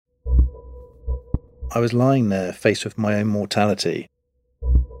I was lying there faced with my own mortality.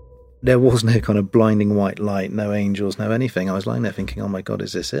 There was no kind of blinding white light, no angels, no anything. I was lying there thinking, oh my God,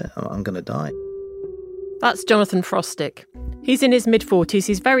 is this it? I'm going to die. That's Jonathan Frostick. He's in his mid-40s,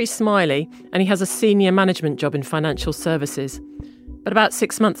 he's very smiley, and he has a senior management job in financial services. But about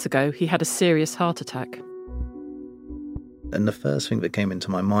 6 months ago, he had a serious heart attack. And the first thing that came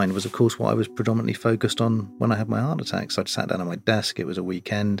into my mind was, of course, what I was predominantly focused on when I had my heart attack. So I'd sat down at my desk, it was a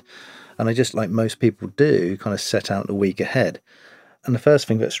weekend, and I just, like most people do, kind of set out the week ahead. And the first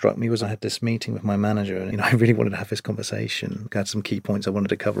thing that struck me was I had this meeting with my manager, and I really wanted to have this conversation. I had some key points I wanted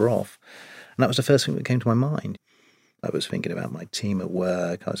to cover off. And that was the first thing that came to my mind. I was thinking about my team at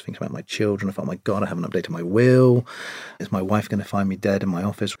work. I was thinking about my children. I thought, oh my God, I haven't updated my will. Is my wife going to find me dead in my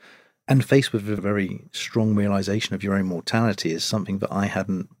office? And faced with a very strong realization of your own mortality is something that I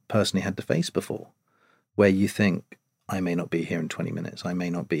hadn't personally had to face before, where you think, I may not be here in 20 minutes. I may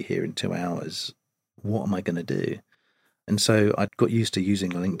not be here in 2 hours. What am I going to do? And so I got used to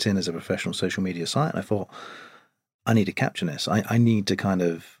using LinkedIn as a professional social media site. And I thought, I need to capture this. I need to kind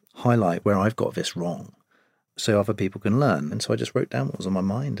of highlight where I've got this wrong so other people can learn. And so I just wrote down what was on my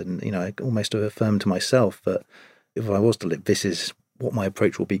mind. And, I almost affirmed to myself that if I was to live, this is what my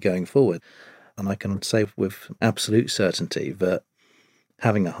approach will be going forward. And I can say with absolute certainty that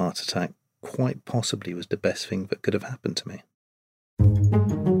having a heart attack quite possibly was the best thing that could have happened to me.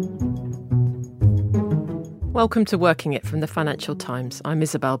 Welcome to Working It from the Financial Times. I'm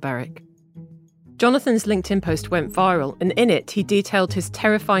Isabel Berwick. Jonathan's LinkedIn post went viral, and in it he detailed his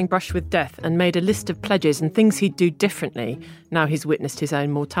terrifying brush with death and made a list of pledges and things he'd do differently now he's witnessed his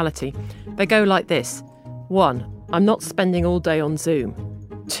own mortality. They go like this. 1. I'm not spending all day on Zoom.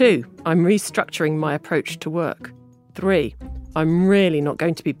 2. I'm restructuring my approach to work. 3. I'm really not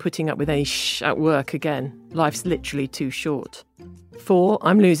going to be putting up with any shh at work again. Life's literally too short. 4.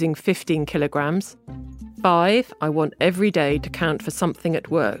 I'm losing 15 kilograms. 5. I want every day to count for something at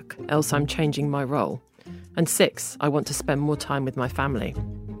work, else I'm changing my role. And 6. I want to spend more time with my family.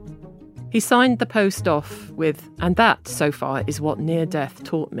 He signed the post off with, and that, so far, is what near death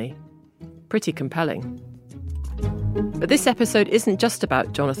taught me. Pretty compelling. But this episode isn't just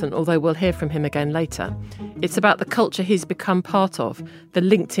about Jonathan, although we'll hear from him again later. It's about the culture he's become part of, the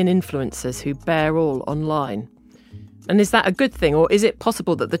LinkedIn influencers who bear all online. And is that a good thing, or is it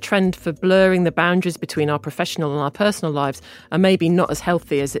possible that the trend for blurring the boundaries between our professional and our personal lives are maybe not as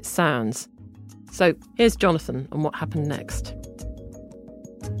healthy as it sounds? So here's Jonathan and what happened next.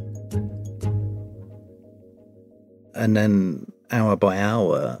 And then hour by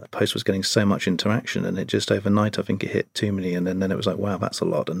hour, the post was getting so much interaction, and it just overnight, I think it hit 2 million, and then it was like, wow, that's a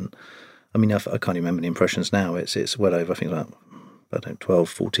lot. And I mean, I can't remember the impressions now. It's well over, I think, about 12,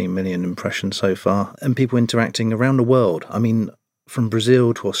 14 million impressions so far, and people interacting around the world. I mean, from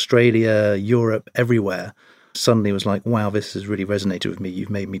Brazil to Australia, Europe, everywhere. Suddenly it was like, wow, this has really resonated with me. You've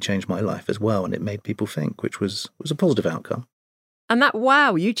made me change my life as well. And it made people think, which was a positive outcome. And that,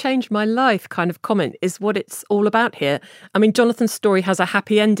 wow, you changed my life kind of comment is what it's all about here. I mean, Jonathan's story has a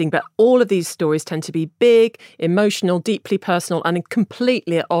happy ending, but all of these stories tend to be big, emotional, deeply personal, and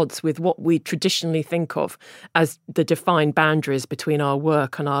completely at odds with what we traditionally think of as the defined boundaries between our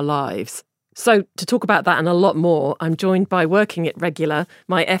work and our lives. So to talk about that and a lot more, I'm joined by Working It regular,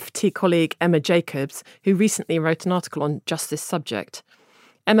 my FT colleague Emma Jacobs, who recently wrote an article on just this subject.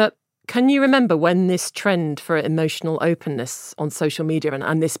 Emma, can you remember when this trend for emotional openness on social media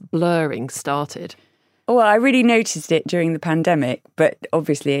and this blurring started? Well, I really noticed it during the pandemic, but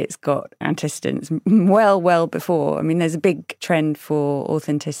obviously it's got antecedents well before. I mean, there's a big trend for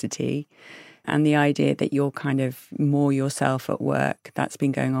authenticity and the idea that you're kind of more yourself at work. That's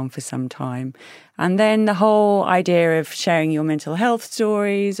been going on for some time. And then the whole idea of sharing your mental health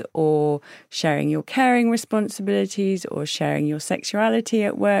stories or sharing your caring responsibilities or sharing your sexuality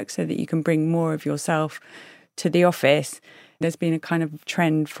at work so that you can bring more of yourself to the office. There's been a kind of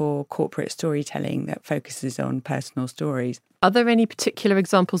trend for corporate storytelling that focuses on personal stories. Are there any particular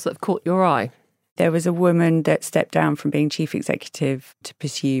examples that have caught your eye? There was a woman that stepped down from being chief executive to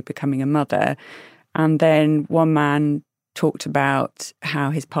pursue becoming a mother. And then one man talked about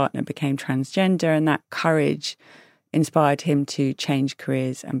how his partner became transgender, and that courage inspired him to change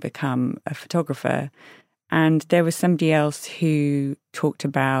careers and become a photographer. And there was somebody else who talked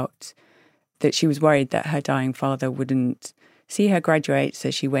about that she was worried that her dying father wouldn't see her graduate, so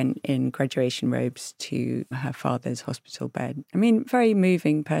she went in graduation robes to her father's hospital bed. I mean, very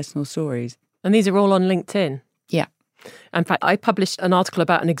moving personal stories. And these are all on LinkedIn? Yeah. In fact, I published an article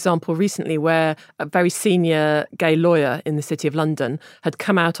about an example recently where a very senior gay lawyer in the City of London had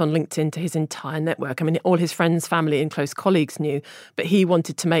come out on LinkedIn to his entire network. I mean, all his friends, family and close colleagues knew, but he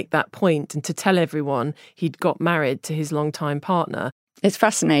wanted to make that point and to tell everyone he'd got married to his longtime partner. It's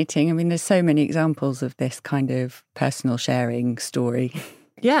fascinating. I mean, there's so many examples of this kind of personal sharing story.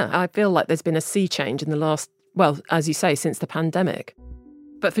 Yeah, I feel like there's been a sea change in the last, well, as you say, since the pandemic.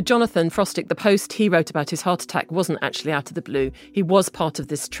 But for Jonathan Frostick, the post he wrote about his heart attack wasn't actually out of the blue. He was part of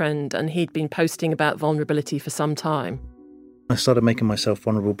this trend and he'd been posting about vulnerability for some time. I started making myself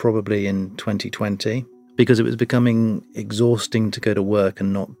vulnerable probably in 2020 because it was becoming exhausting to go to work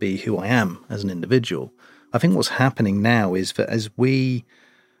and not be who I am as an individual. I think what's happening now is that as we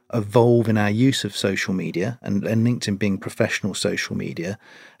evolve in our use of social media and LinkedIn being professional social media,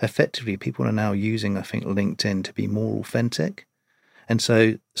 effectively people are now using, I think, LinkedIn to be more authentic. And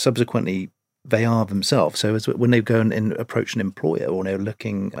so subsequently, they are themselves. So when they go and approach an employer or they're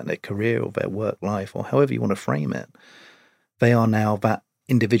looking at their career or their work life or however you want to frame it, they are now that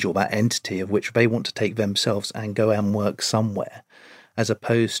individual, that entity of which they want to take themselves and go and work somewhere, as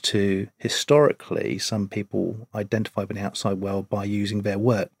opposed to historically, some people identify with the outside world by using their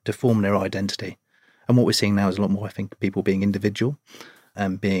work to form their identity. And what we're seeing now is a lot more, I think, people being individual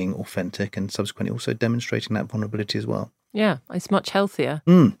and being authentic and subsequently also demonstrating that vulnerability as well. Yeah, it's much healthier.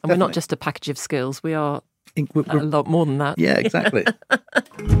 And we're not just a package of skills. We are we're a lot more than that. Yeah, exactly.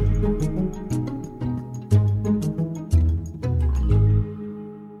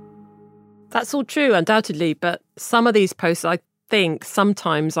 That's all true, undoubtedly. But some of these posts, I think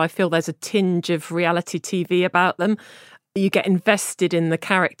sometimes I feel there's a tinge of reality TV about them. You get invested in the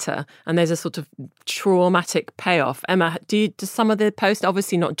character and there's a sort of traumatic payoff. Emma, does some of the posts,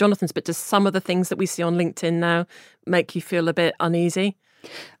 obviously not Jonathan's, but does some of the things that we see on LinkedIn now make you feel a bit uneasy?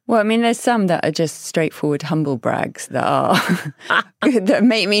 Well, I mean, there's some that are just straightforward humble brags that are that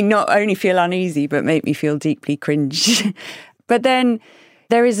make me not only feel uneasy, but make me feel deeply cringe. But then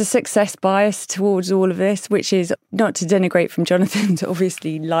there is a success bias towards all of this, which is not to denigrate from Jonathan's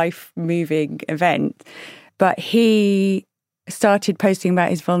obviously life-moving event, but he started posting about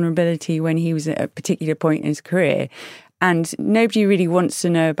his vulnerability when he was at a particular point in his career. And nobody really wants to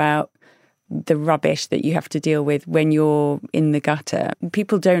know about the rubbish that you have to deal with when you're in the gutter.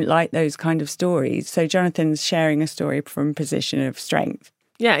 People don't like those kind of stories. So Jonathan's sharing a story from a position of strength.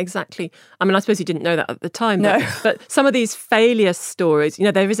 Yeah, exactly. I mean, I suppose he didn't know that at the time. No. But some of these failure stories, you know,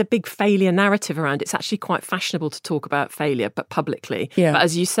 there is a big failure narrative around. It's actually quite fashionable to talk about failure, but publicly. Yeah. But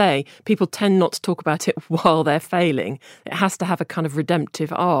as you say, people tend not to talk about it while they're failing. It has to have a kind of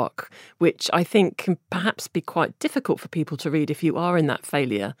redemptive arc, which I think can perhaps be quite difficult for people to read if you are in that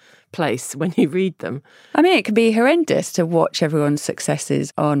failure place when you read them. I mean, it can be horrendous to watch everyone's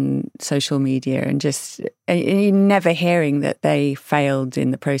successes on social media and just never hearing that they failed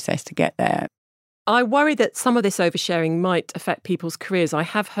in the process to get there. I worry that some of this oversharing might affect people's careers. I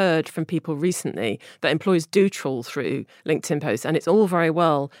have heard from people recently that employers do trawl through LinkedIn posts, and it's all very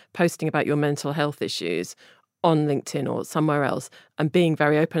well posting about your mental health issues on LinkedIn or somewhere else and being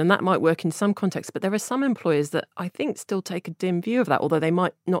very open. And that might work in some contexts. But there are some employers that I think still take a dim view of that, although they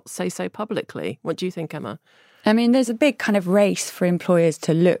might not say so publicly. What do you think, Emma? I mean, there's a big kind of race for employers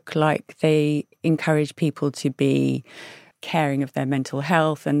to look like they encourage people to be caring of their mental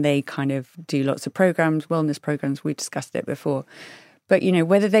health, and they kind of do lots of programs, wellness programs. We discussed it before. But, you know,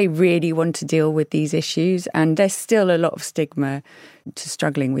 whether they really want to deal with these issues, and there's still a lot of stigma to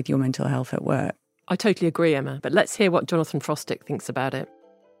struggling with your mental health at work. I totally agree, Emma, but let's hear what Jonathan Frostick thinks about it.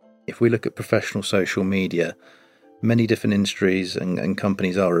 If we look at professional social media, many different industries and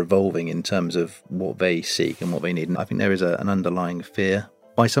companies are evolving in terms of what they seek and what they need. And I think there is an underlying fear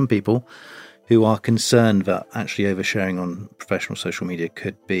by some people who are concerned that actually oversharing on professional social media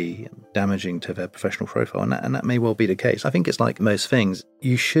could be damaging to their professional profile. And that may well be the case. I think it's like most things.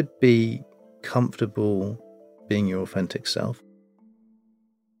 You should be comfortable being your authentic self.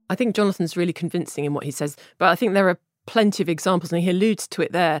 I think Jonathan's really convincing in what he says, but I think there are plenty of examples, and he alludes to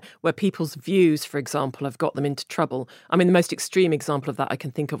it there, where people's views, for example, have got them into trouble. I mean, the most extreme example of that I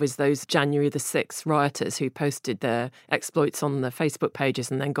can think of is those January the 6th rioters who posted their exploits on their Facebook pages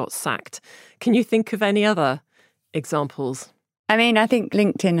and then got sacked. Can you think of any other examples? I mean, I think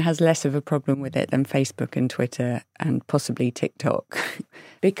LinkedIn has less of a problem with it than Facebook and Twitter and possibly TikTok,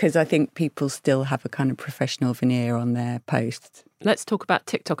 because I think people still have a kind of professional veneer on their posts. Let's talk about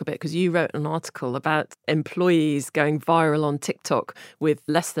TikTok a bit, because you wrote an article about employees going viral on TikTok with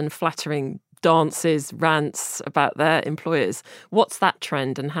less than flattering dances, rants about their employers. What's that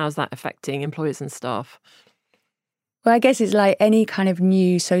trend and how's that affecting employers and staff? Well, I guess it's like any kind of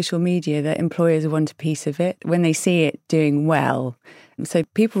new social media that employers want a piece of it when they see it doing well. So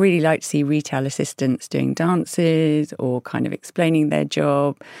people really like to see retail assistants doing dances or kind of explaining their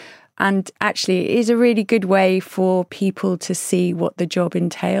job. And actually, it is a really good way for people to see what the job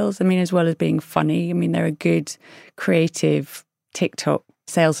entails. I mean, as well as being funny. I mean, there are good, creative TikTok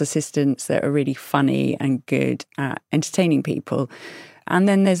sales assistants that are really funny and good at entertaining people. And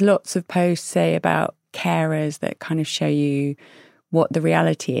then there's lots of posts, say, about carers that kind of show you what the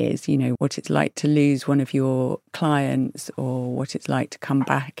reality is, you know, what it's like to lose one of your clients or what it's like to come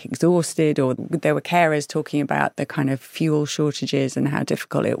back exhausted. Or there were carers talking about the kind of fuel shortages and how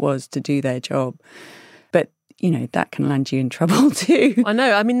difficult it was to do their job. But, you know, that can land you in trouble too. I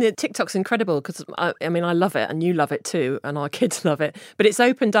know. I mean, the TikTok's incredible because, I love it and you love it too and our kids love it. But it's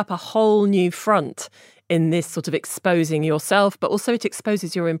opened up a whole new front in this sort of exposing yourself, but also it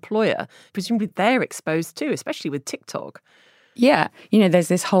exposes your employer. Presumably they're exposed too, especially with TikTok. Yeah. You know, there's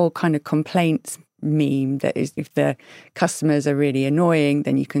this whole kind of complaints meme that is, if the customers are really annoying,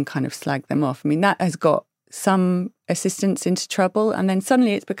 then you can kind of slag them off. I mean, that has got some assistants into trouble, and then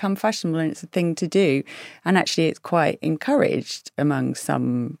suddenly it's become fashionable and it's a thing to do. And actually it's quite encouraged among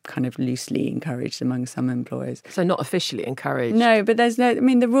some, kind of loosely encouraged among some employers. So not officially encouraged. No, but there's no, I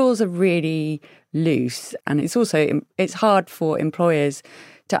mean, the rules are really loose, and it's hard for employers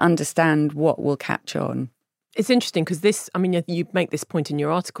to understand what will catch on. It's interesting because this, I mean, you make this point in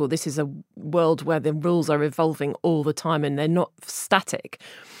your article, this is a world where the rules are evolving all the time and they're not static.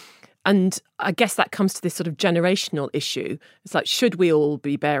 And I guess that comes to this sort of generational issue. It's like, should we all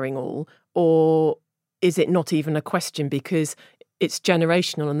be bearing all, or is it not even a question because it's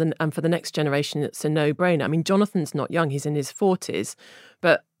generational and for the next generation, it's a no-brainer? I mean, Jonathan's not young, he's in his 40s,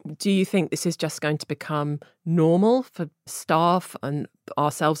 but do you think this is just going to become normal for staff and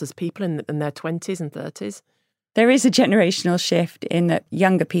ourselves as people in their 20s and 30s? There is a generational shift in that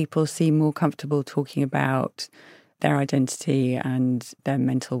younger people seem more comfortable talking about their identity and their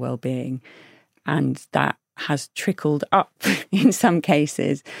mental well-being. And that has trickled up in some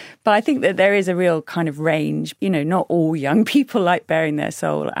cases. But I think that there is a real kind of range. You know, not all young people like bearing their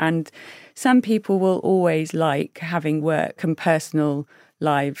soul. And some people will always like having work and personal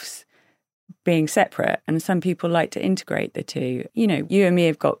lives being separate. And some people like to integrate the two. You know, you and me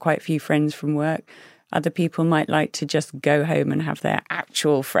have got quite a few friends from work. Other people might like to just go home and have their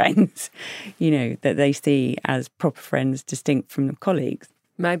actual friends, you know, that they see as proper friends distinct from the colleagues.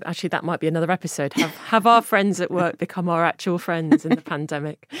 Maybe actually that might be another episode. Have our friends at work become our actual friends in the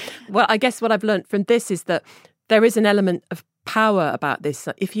pandemic? Well, I guess what I've learned from this is that there is an element of power about this.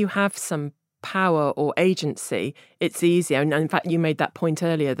 If you have some power or agency, it's easier. And in fact, you made that point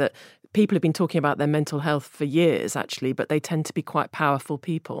earlier that people have been talking about their mental health for years, actually, but they tend to be quite powerful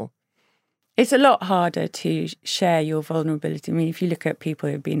people. It's a lot harder to share your vulnerability. I mean, if you look at people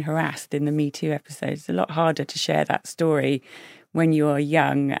who've been harassed in the Me Too episodes, it's a lot harder to share that story when you're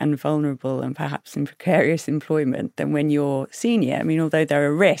young and vulnerable and perhaps in precarious employment than when you're senior. I mean, although there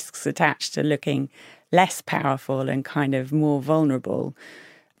are risks attached to looking less powerful and kind of more vulnerable,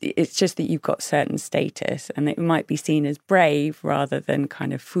 it's just that you've got certain status and it might be seen as brave rather than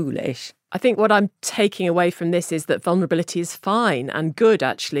kind of foolish. I think what I'm taking away from this is that vulnerability is fine and good,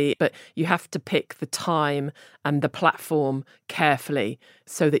 actually, but you have to pick the time and the platform carefully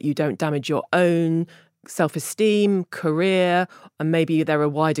so that you don't damage your own self-esteem, career, and maybe there are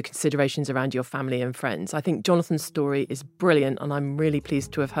wider considerations around your family and friends. I think Jonathan's story is brilliant and I'm really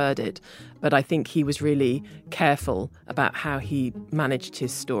pleased to have heard it, but I think he was really careful about how he managed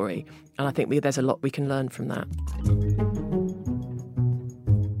his story, and I think there's a lot we can learn from that.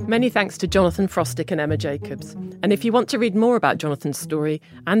 Many thanks to Jonathan Frostick and Emma Jacobs. And if you want to read more about Jonathan's story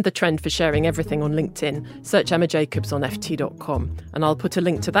and the trend for sharing everything on LinkedIn, search Emma Jacobs on ft.com. And I'll put a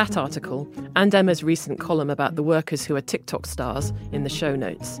link to that article and Emma's recent column about the workers who are TikTok stars in the show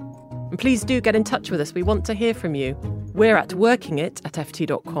notes. And please do get in touch with us. We want to hear from you. We're at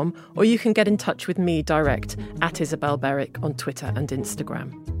workingit@ft.com, or you can get in touch with me direct at Isabel Berwick on Twitter and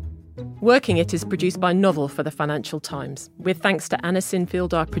Instagram. Working It is produced by Novel for the Financial Times, with thanks to Anna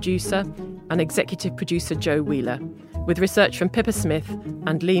Sinfield, our producer, and executive producer Joe Wheeler, with research from Pippa Smith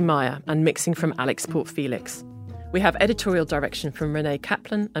and Lee Meyer and mixing from Alex Port-Felix. We have editorial direction from Renee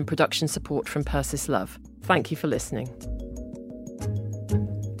Kaplan and production support from Persis Love. Thank you for listening.